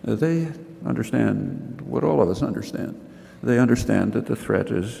 they understand what all of us understand. They understand that the threat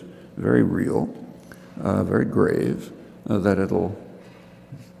is very real, very grave, that it'll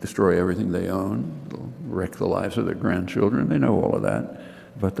destroy everything they own, it'll wreck the lives of their grandchildren. They know all of that.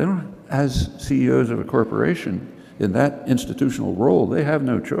 But they don't, as CEOs of a corporation, in that institutional role, they have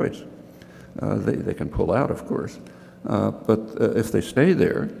no choice. They can pull out, of course. But if they stay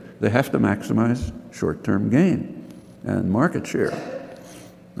there, they have to maximize short-term gain and market share.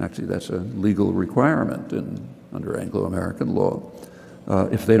 Actually, that's a legal requirement under Anglo-American law.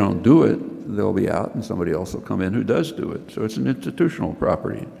 If they don't do it, they'll be out and somebody else will come in who does do it. So it's an institutional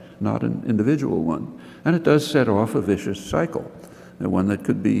property, not an individual one. And it does set off a vicious cycle, one that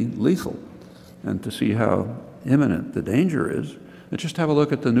could be lethal. And to see how imminent the danger is, just have a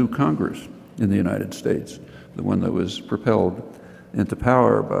look at the new Congress in the United States, the one that was propelled into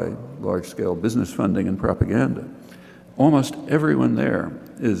power by large-scale business funding and propaganda. Almost everyone there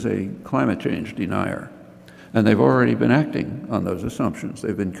is a climate change denier, and they've already been acting on those assumptions.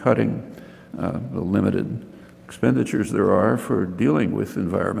 They've been cutting the limited expenditures there are for dealing with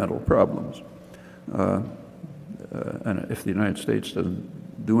environmental problems. And if the United States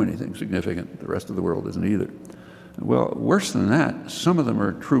doesn't do anything significant, the rest of the world isn't either. Well, worse than that, some of them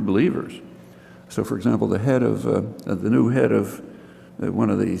are true believers. So, for example, the new head of one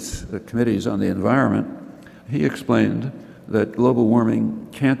of these committees on the environment, he explained that global warming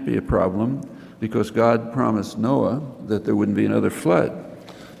can't be a problem because God promised Noah that there wouldn't be another flood.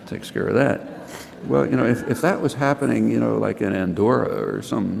 Takes care of that. Well, if that was happening, like in Andorra or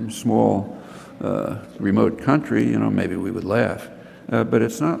some small remote country, maybe we would laugh. But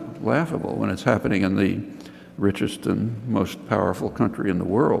it's not laughable when it's happening in the richest and most powerful country in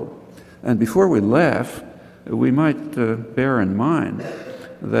the world. And before we laugh, we might bear in mind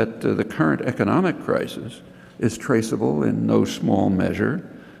that the current economic crisis is traceable in no small measure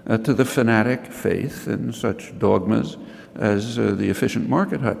to the fanatic faith in such dogmas as the efficient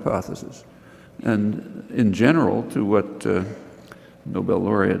market hypothesis, and in general to what Nobel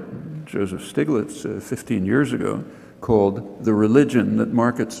laureate Joseph Stiglitz 15 years ago called the religion that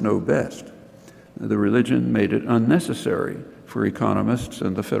markets know best. The religion made it unnecessary for economists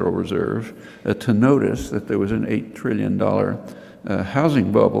and the Federal Reserve to notice that there was an $8 trillion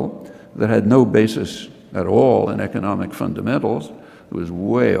housing bubble that had no basis at all in economic fundamentals. It was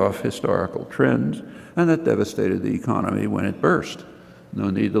way off historical trends, and that devastated the economy when it burst. No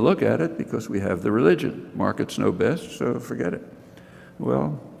need to look at it because we have the religion. Markets know best, so forget it.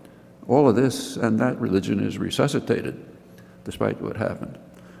 Well, all of this and that religion is resuscitated despite what happened.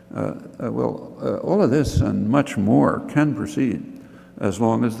 All of this and much more can proceed as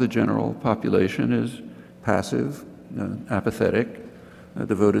long as the general population is passive, apathetic,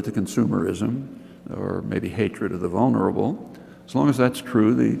 devoted to consumerism, or maybe hatred of the vulnerable. As long as that's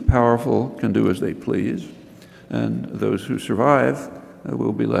true, the powerful can do as they please, and those who survive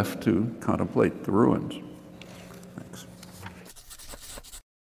will be left to contemplate the ruins.